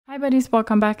Hi buddies,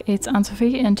 welcome back. It's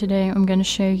Anne-Sophie and today I'm going to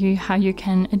show you how you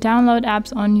can download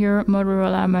apps on your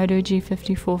Motorola Moto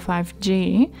G54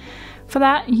 5G. For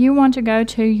that, you want to go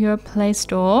to your Play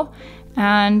Store,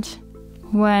 and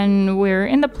when we're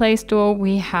in the Play Store,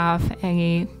 we have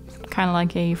a kind of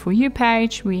like a For You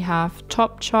page. We have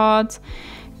top charts,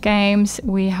 games,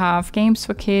 we have games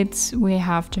for kids, we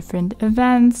have different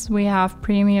events, we have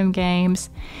premium games,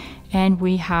 and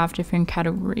we have different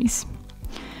categories.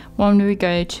 When we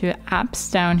go to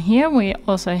apps down here, we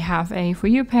also have a For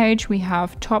You page. We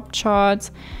have top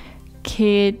charts,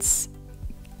 kids,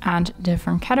 and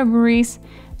different categories.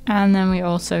 And then we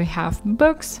also have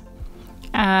books,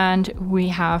 and we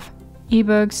have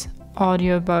ebooks,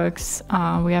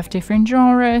 audiobooks. We have different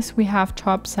genres. We have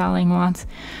top selling ones,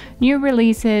 new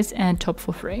releases, and top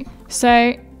for free.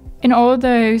 So in all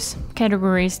those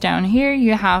categories down here,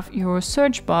 you have your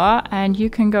search bar, and you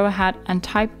can go ahead and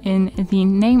type in the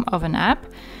name of an app,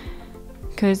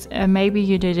 because maybe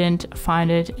you didn't find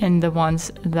it in the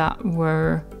ones that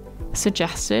were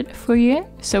suggested for you.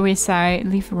 So we say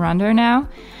Lieferando now,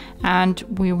 and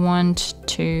we want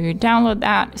to download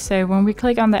that. So when we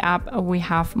click on the app, we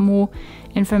have more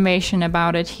information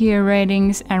about it here,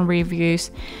 ratings and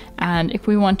reviews. And if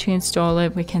we want to install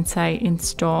it, we can say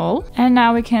install. And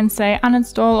now we can say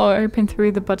uninstall or open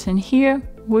through the button here.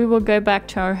 We will go back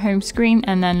to our home screen,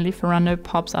 and then Lieferando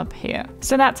pops up here.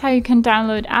 So that's how you can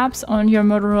download apps on your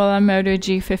Motorola Moto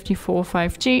G54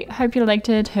 5G. Hope you liked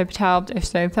it, hope it helped. If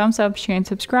so, thumbs up, share and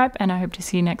subscribe, and I hope to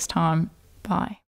see you next time. Bye.